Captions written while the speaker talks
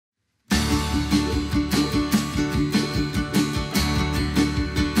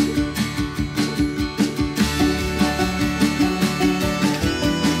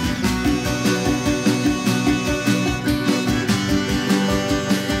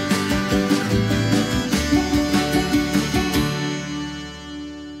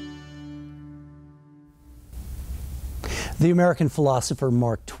The American philosopher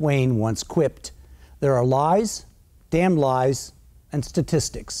Mark Twain once quipped, "There are lies, damned lies, and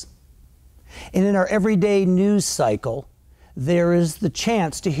statistics." And in our everyday news cycle, there is the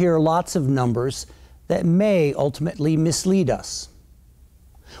chance to hear lots of numbers that may ultimately mislead us.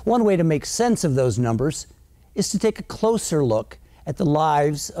 One way to make sense of those numbers is to take a closer look at the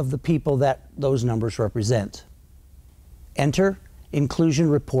lives of the people that those numbers represent. Enter inclusion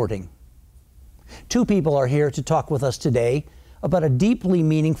reporting. Two people are here to talk with us today about a deeply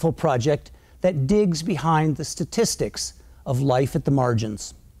meaningful project that digs behind the statistics of life at the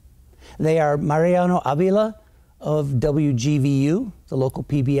margins. They are Mariano Ávila of WGVU, the local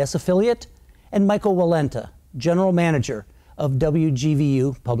PBS affiliate, and Michael Walenta, General Manager of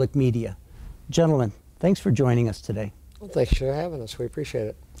WGVU Public Media. Gentlemen, thanks for joining us today. Well, thanks for having us. We appreciate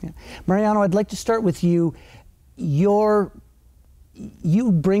it. Yeah. Mariano, I'd like to start with you.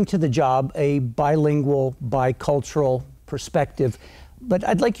 You bring to the job a bilingual, bicultural perspective, but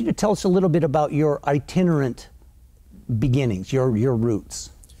I'd like you to tell us a little bit about your itinerant beginnings, your roots.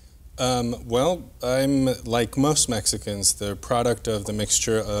 Well, I'm, like most Mexicans, the product of the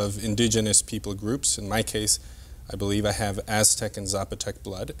mixture of indigenous people groups. In my case, I believe I have Aztec and Zapotec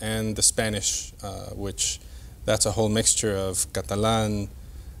blood, and the Spanish, which that's a whole mixture of Catalan,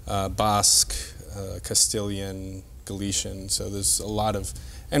 Basque, Castilian, Galician. So there's a lot of,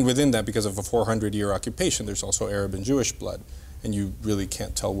 and within that, because of a 400-year occupation, there's also Arab and Jewish blood, and you really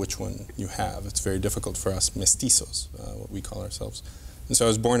can't tell which one you have. It's very difficult for us mestizos, what we call ourselves. And so I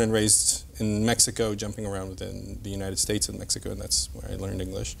was born and raised in Mexico, jumping around within the United States and Mexico, and that's where I learned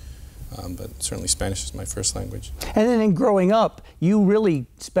English. But certainly Spanish is my first language. And then in growing up, you really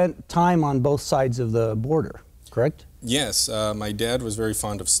spent time on both sides of the border, correct? Yes, my dad was very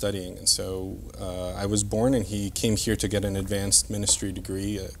fond of studying, and so I was born and he came here to get an advanced ministry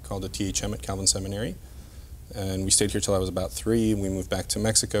degree called a THM at Calvin Seminary. And we stayed here till I was about 3, and we moved back to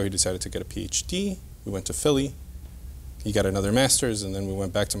Mexico. He decided to get a PhD. We went to Philly. He got another master's, and then we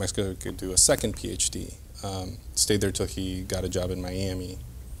went back to Mexico to do a second PhD. Stayed there till he got a job in Miami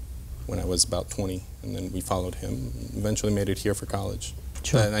when I was about 20, and then we followed him. Eventually made it here for college.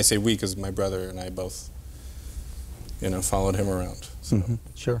 Sure. And I say we because my brother and I both, followed him around. So. Mm-hmm.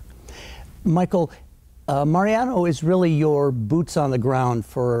 Sure. Michael, Mariano is really your boots on the ground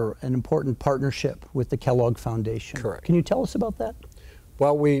for an important partnership with the Kellogg Foundation. Correct. Can you tell us about that?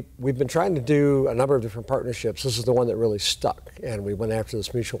 Well, we've been trying to do a number of different partnerships. This is the one that really stuck, and we went after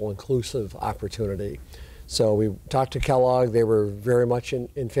this mutual inclusive opportunity. So we talked to Kellogg. They were very much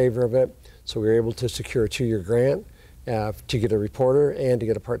in favor of it. So we were able to secure a 2-year grant to get a reporter and to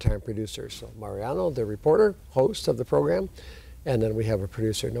get a part-time producer. So Mariano, the reporter, host of the program, and then we have a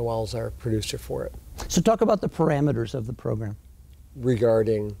producer. Noel's our producer for it. So talk about the parameters of the program.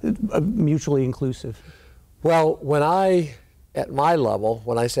 Regarding? Mutually inclusive. Well, at my level,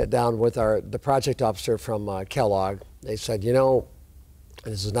 when I sat down with the project officer from Kellogg, they said, and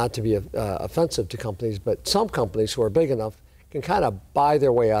this is not to be offensive to companies, but some companies who are big enough can kind of buy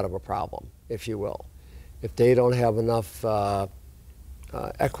their way out of a problem, if you will. If they don't have enough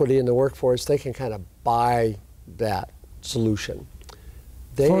equity in the workforce, they can kind of buy that solution.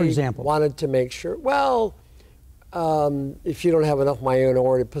 For example? They wanted to make sure, if you don't have enough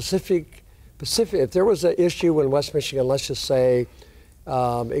minority, Pacific, if there was an issue in West Michigan, let's just say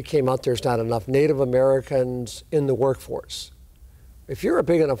it came out there's not enough Native Americans in the workforce. If you're a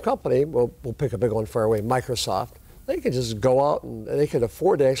big enough company, we'll pick a big one far away, Microsoft, they could just go out and they could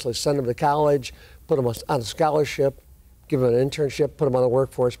afford to actually send them to college, put them on a scholarship, give them an internship, put them on the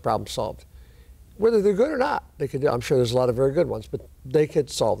workforce, problem solved. Whether they're good or not, they could. I'm sure there's a lot of very good ones, but they could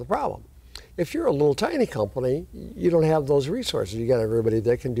solve the problem. If you're a little tiny company, you don't have those resources. You got everybody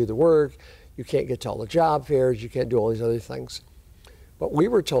that can do the work. You can't get to all the job fairs. You can't do all these other things. But we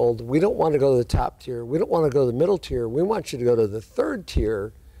were told, we don't want to go to the top tier. We don't want to go to the middle tier. We want you to go to the third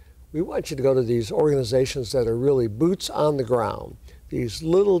tier. We want you to go to these organizations that are really boots on the ground, these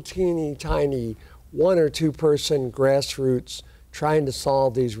little teeny tiny 1 or 2 person grassroots trying to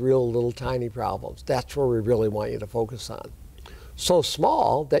solve these real little tiny problems. That's where we really want you to focus on. So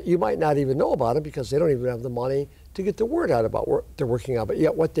small that you might not even know about it because they don't even have the money to get the word out about what they're working on. But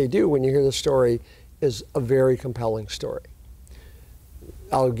yet what they do when you hear the story is a very compelling story.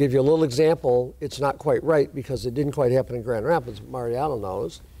 I'll give you a little example. It's not quite right because it didn't quite happen in Grand Rapids. Mariano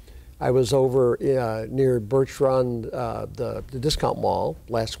knows. I was over near Birch Run, the discount mall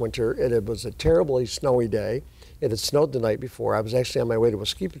last winter, and it was a terribly snowy day. It had snowed the night before. I was actually on my way to a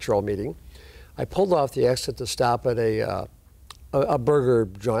ski patrol meeting. I pulled off the exit to stop at a burger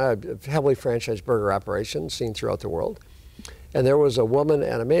joint, a heavily franchised burger operation seen throughout the world. And there was a woman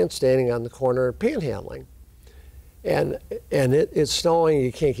and a man standing on the corner panhandling. And it's snowing.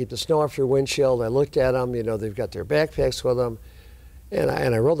 You can't keep the snow off your windshield. I looked at them. You know, they've got their backpacks with them. And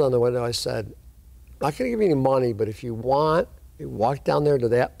I rolled down the window. I said, I'm not going to give you any money, but if you want, you walk down there to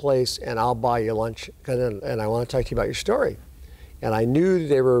that place and I'll buy you lunch. And I want to talk to you about your story. And I knew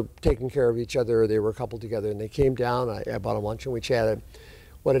they were taking care of each other. They were a couple together. And they came down. I bought them lunch and we chatted.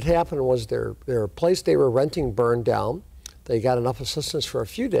 What had happened was their place they were renting burned down. They got enough assistance for a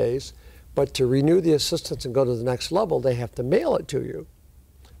few days. But to renew the assistance and go to the next level, they have to mail it to you.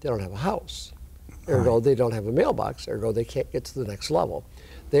 They don't have a house. Ergo, they don't have a mailbox. Ergo, they can't get to the next level.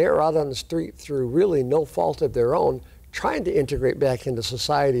 They are out on the street through really no fault of their own, trying to integrate back into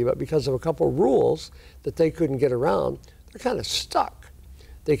society, but because of a couple of rules that they couldn't get around, they're kind of stuck.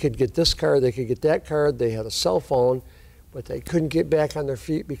 They could get this card, they could get that card, they had a cell phone, but they couldn't get back on their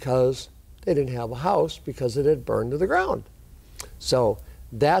feet because they didn't have a house because it had burned to the ground. So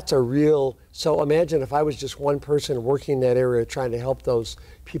that's a real, so imagine if I was just one person working in that area trying to help those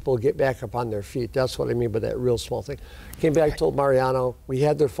people get back up on their feet. That's what I mean by that real small thing. Came back, told Mariano, we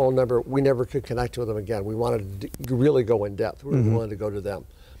had their phone number, we never could connect with them again. We wanted to really go in depth. We wanted to go to them.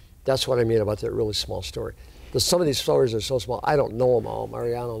 That's what I mean about that really small story. Some of these stories are so small, I don't know them all.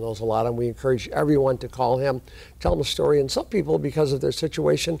 Mariano knows a lot of them. We encourage everyone to call him, tell him a story. And some people, because of their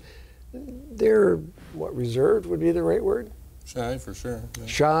situation, they're, what, reserved would be the right word? Shy, for sure. Yeah.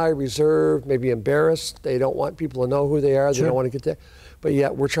 Shy, reserved, maybe embarrassed. They don't want people to know who they are. They don't want to get there. But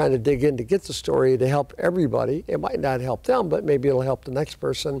yet we're trying to dig in to get the story to help everybody. It might not help them, but maybe it'll help the next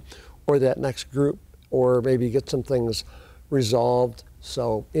person or that next group, or maybe get some things resolved.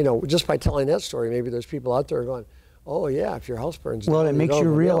 So, you know, just by telling that story, maybe there's people out there going, oh yeah, if your house burns down, well, it makes you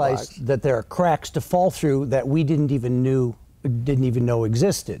realize that there are cracks to fall through that we didn't even know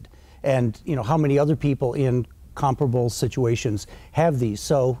existed. And, you know, how many other people in comparable situations have these?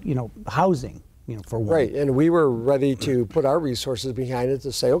 So, you know, housing, you know, for one. Right, and we were ready to put our resources behind it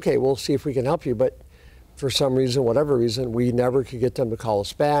to say, okay, we'll see if we can help you, but for some reason, whatever reason, we never could get them to call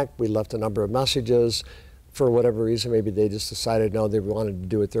us back. We left a number of messages. For whatever reason, maybe they just decided, no, they wanted to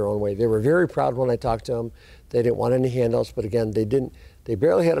do it their own way. They were very proud when I talked to them. They didn't want any handouts, but again, they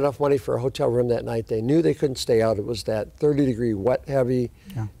barely had enough money for a hotel room that night. They knew they couldn't stay out. It was that 30-degree wet, heavy,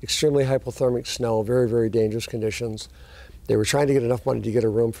 extremely hypothermic snow, very, very dangerous conditions. They were trying to get enough money to get a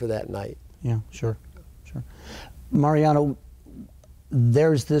room for that night. Yeah, sure. Mariano,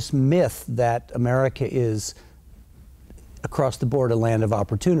 there's this myth that America is across the board a land of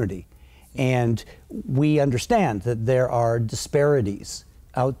opportunity. And we understand that there are disparities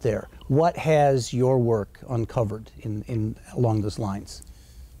out there. What has your work uncovered along those lines?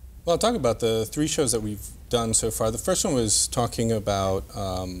 Well, I'll talk about the 3 shows that we've done so far. The first one was talking about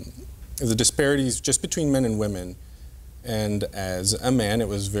the disparities just between men and women. And as a man, it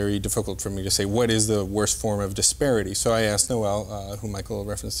was very difficult for me to say, what is the worst form of disparity? So I asked Noelle, who Michael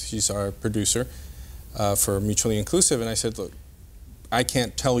referenced, she's our producer for Mutually Inclusive, and I said, look, I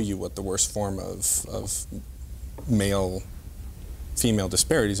can't tell you what the worst form of male-female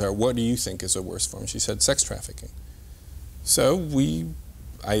disparities are. What do you think is a worst form? She said sex trafficking. So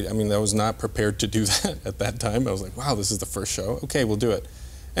I mean, I was not prepared to do that at that time. I was like, wow, this is the first show. Okay, we'll do it.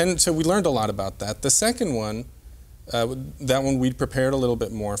 And so we learned a lot about that. The second one, that one we'd prepared a little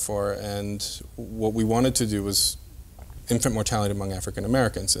bit more for, and what we wanted to do was infant mortality among African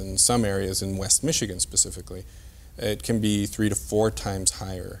Americans in some areas in West Michigan specifically. It can be 3 to 4 times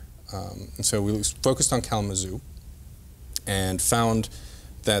higher. And so we focused on Kalamazoo and found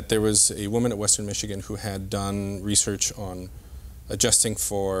that there was a woman at Western Michigan who had done research on adjusting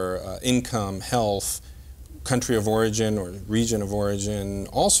for income, health, country of origin or region of origin,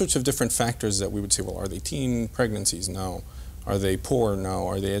 all sorts of different factors that we would say, well, are they teen pregnancies? No. Are they poor? No.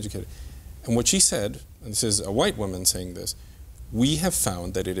 Are they educated? And what she said, and this is a white woman saying this, we have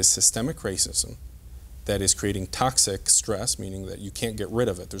found that it is systemic racism that is creating toxic stress, meaning that you can't get rid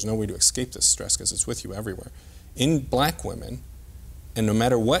of it. There's no way to escape this stress because it's with you everywhere. In black women, and no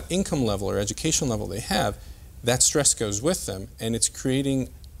matter what income level or education level they have, that stress goes with them, and it's creating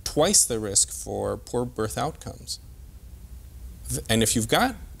twice the risk for poor birth outcomes. And if you've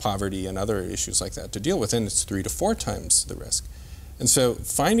got poverty and other issues like that to deal with, then it's 3 to 4 times the risk. And so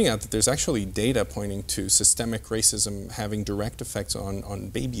finding out that there's actually data pointing to systemic racism having direct effects on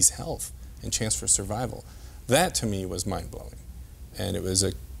babies' health and chance for survival, that to me was mind-blowing. And it was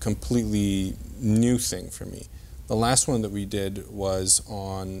a completely new thing for me. The last one that we did was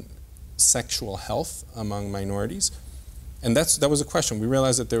on sexual health among minorities. And that was a question. We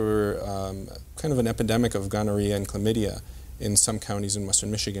realized that there were kind of an epidemic of gonorrhea and chlamydia in some counties in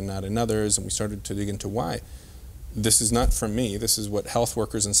Western Michigan, not in others, and we started to dig into why. This is not from me. This is what health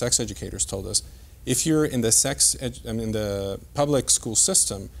workers and sex educators told us. If you're in the public school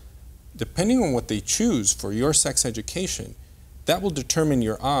system, depending on what they choose for your sex education, that will determine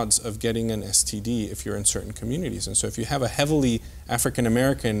your odds of getting an STD if you're in certain communities. And so if you have a heavily African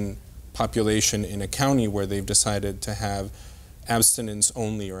American population in a county where they've decided to have abstinence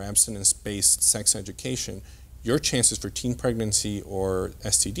only or abstinence-based sex education, your chances for teen pregnancy or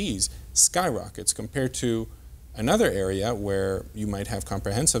STDs skyrockets compared to another area where you might have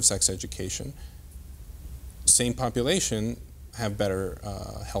comprehensive sex education. Same population have better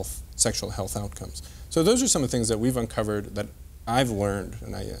sexual health outcomes. So those are some of the things that we've uncovered that I've learned,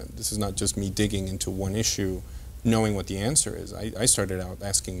 and this is not just me digging into one issue, knowing what the answer is. I started out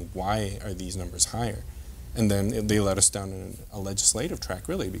asking, why are these numbers higher? And then they led us down a legislative track,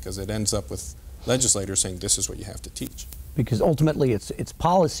 really, because it ends up with legislators saying this is what you have to teach. Because ultimately it's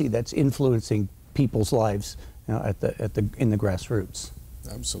policy that's influencing people's lives, you know, in the grassroots.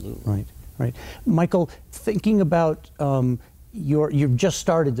 Absolutely. Right. Michael, thinking about you've just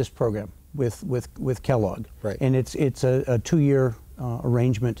started this program with Kellogg, right? And it's a 2-year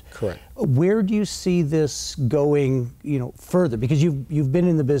arrangement. Correct. Where do you see this going, you know, further? Because you've been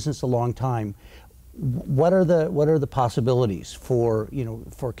in the business a long time. What are the possibilities for, you know,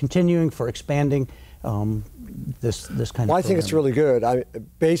 for continuing, for expanding this kind of program? Well, I think it's really good.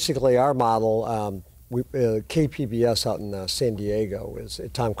 Basically, our model, KPBS out in San Diego,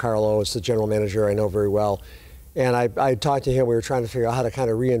 Tom Carlo is the general manager I know very well. And I talked to him. We were trying to figure out how to kind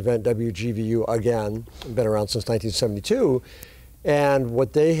of reinvent WGVU again. Been around since 1972. And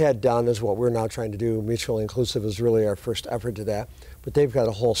what they had done is what we're now trying to do. Mutually Inclusive is really our first effort to that. But they've got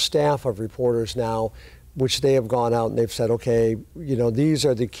a whole staff of reporters now, which they have gone out and they've said, okay, you know, these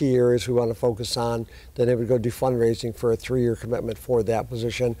are the key areas we want to focus on. Then they would go do fundraising for a 3-year commitment for that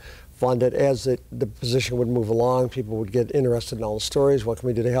position. Fund it as the position would move along. People would get interested in all the stories. What can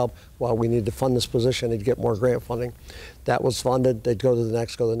we do to help? Well, we need to fund this position. They'd get more grant funding. That was funded. They'd go to the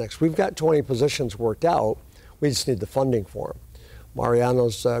next, go to the next. We've got 20 positions worked out. We just need the funding for them.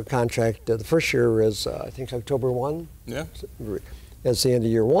 Mariano's contract, the first year is, I think, October 1? Yeah. It's the end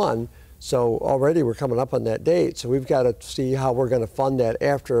of year 1. So already we're coming up on that date. So we've got to see how we're going to fund that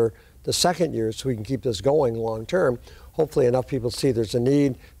after the second year so we can keep this going long term. Hopefully enough people see there's a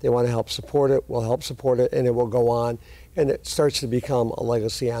need, they want to help support it, we'll help support it, and it will go on, and it starts to become a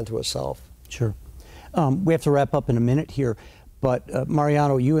legacy unto itself. Sure. We have to wrap up in a minute here, but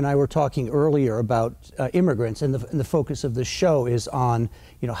Mariano, you and I were talking earlier about immigrants, and the focus of the show is on,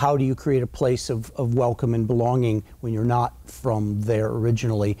 you know, how do you create a place of welcome and belonging when you're not from there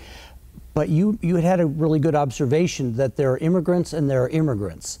originally. But you had a really good observation that there are immigrants and there are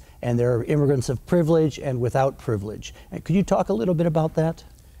immigrants. And there are immigrants of privilege and without privilege. And could you talk a little bit about that?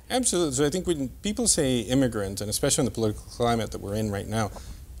 Absolutely. So I think when people say immigrant, and especially in the political climate that we're in right now,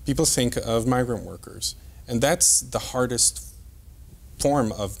 people think of migrant workers. And that's the hardest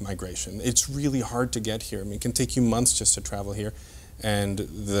form of migration. It's really hard to get here. I mean, it can take you months just to travel here. And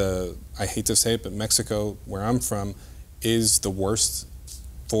I hate to say it, but Mexico, where I'm from, is the worst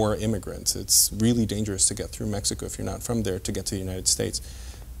for immigrants. It's really dangerous to get through Mexico if you're not from there to get to the United States.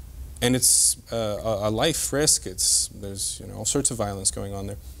 And it's a life risk. There's, you know, all sorts of violence going on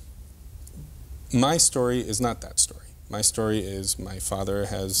there. My story is not that story. My story is my father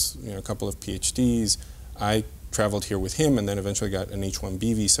has, you know, a couple of PhDs. I traveled here with him and then eventually got an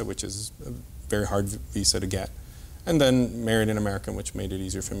H-1B visa, which is a very hard visa to get. And then married an American, which made it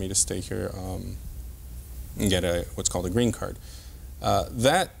easier for me to stay here and get what's called a green card.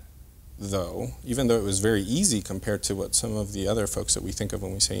 That, though, even though it was very easy compared to what some of the other folks that we think of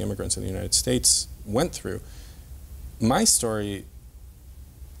when we say immigrants in the United States went through, my story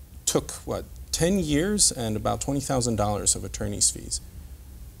took, 10 years and about $20,000 of attorney's fees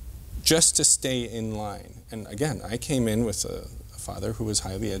just to stay in line. And again, I came in with a father who was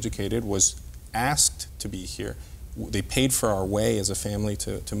highly educated, was asked to be here. They paid for our way as a family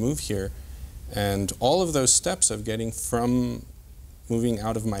to move here. And all of those steps of getting from moving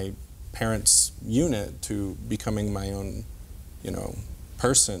out of my parents' unit to becoming my own, you know,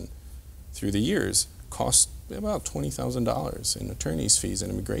 person through the years cost about $20,000 in attorney's fees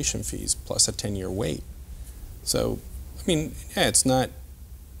and immigration fees, plus a 10-year wait. So, I mean, yeah, it's not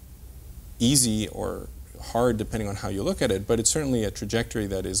easy or hard depending on how you look at it, but it's certainly a trajectory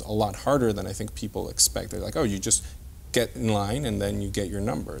that is a lot harder than I think people expect. They're like, oh, you just get in line and then you get your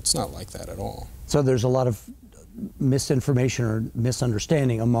number. It's not like that at all. So there's a lot of misinformation or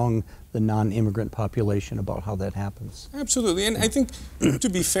misunderstanding among the non-immigrant population about how that happens. Absolutely, and I think, to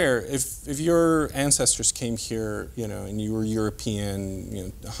be fair, if your ancestors came here, you know, and you were European, you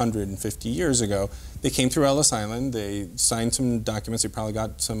know, 150 years ago, they came through Ellis Island, they signed some documents, they probably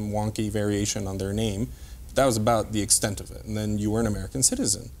got some wonky variation on their name, but that was about the extent of it, and then you were an American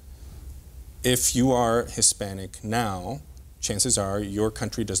citizen. If you are Hispanic now, chances are your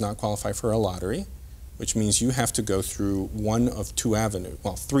country does not qualify for a lottery, which means you have to go through one of two avenues,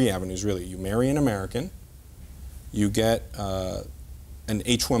 well, three avenues really. You marry an American, you get an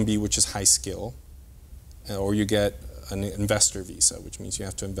H-1B, which is high skill, or you get an investor visa, which means you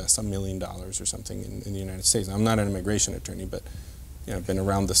have to invest $1 million or something in the United States. I'm not an immigration attorney, but you know, I've been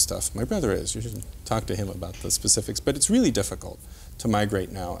around this stuff. My brother is. You should talk to him about the specifics. But it's really difficult to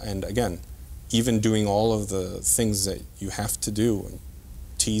migrate now. And again, even doing all of the things that you have to do,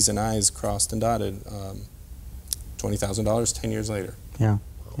 T's and I's crossed and dotted, $20,000 10 years later. Yeah,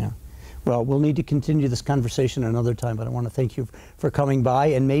 yeah. Well, we'll need to continue this conversation another time, but I want to thank you for coming by,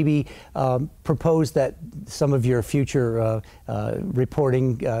 and maybe propose that some of your future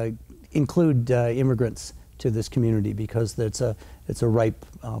reporting include immigrants to this community, because it's a ripe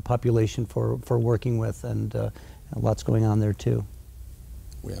population for working with, and lots going on there too.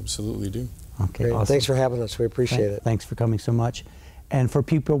 We absolutely do. Okay, Great. awesome. Thanks for having us. We appreciate it. Thanks for coming so much. And for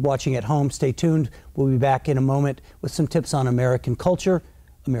people watching at home, stay tuned. We'll be back in a moment with some tips on American culture,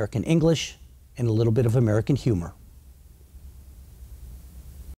 American English, and a little bit of American humor.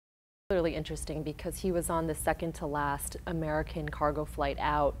 Particularly interesting because he was on the second to last American cargo flight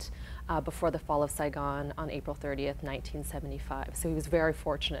out before the fall of Saigon on April 30th, 1975. So he was very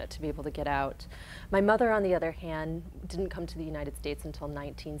fortunate to be able to get out. My mother, on the other hand, didn't come to the United States until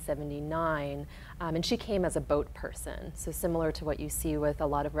 1979, and she came as a boat person. So similar to what you see with a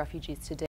lot of refugees today.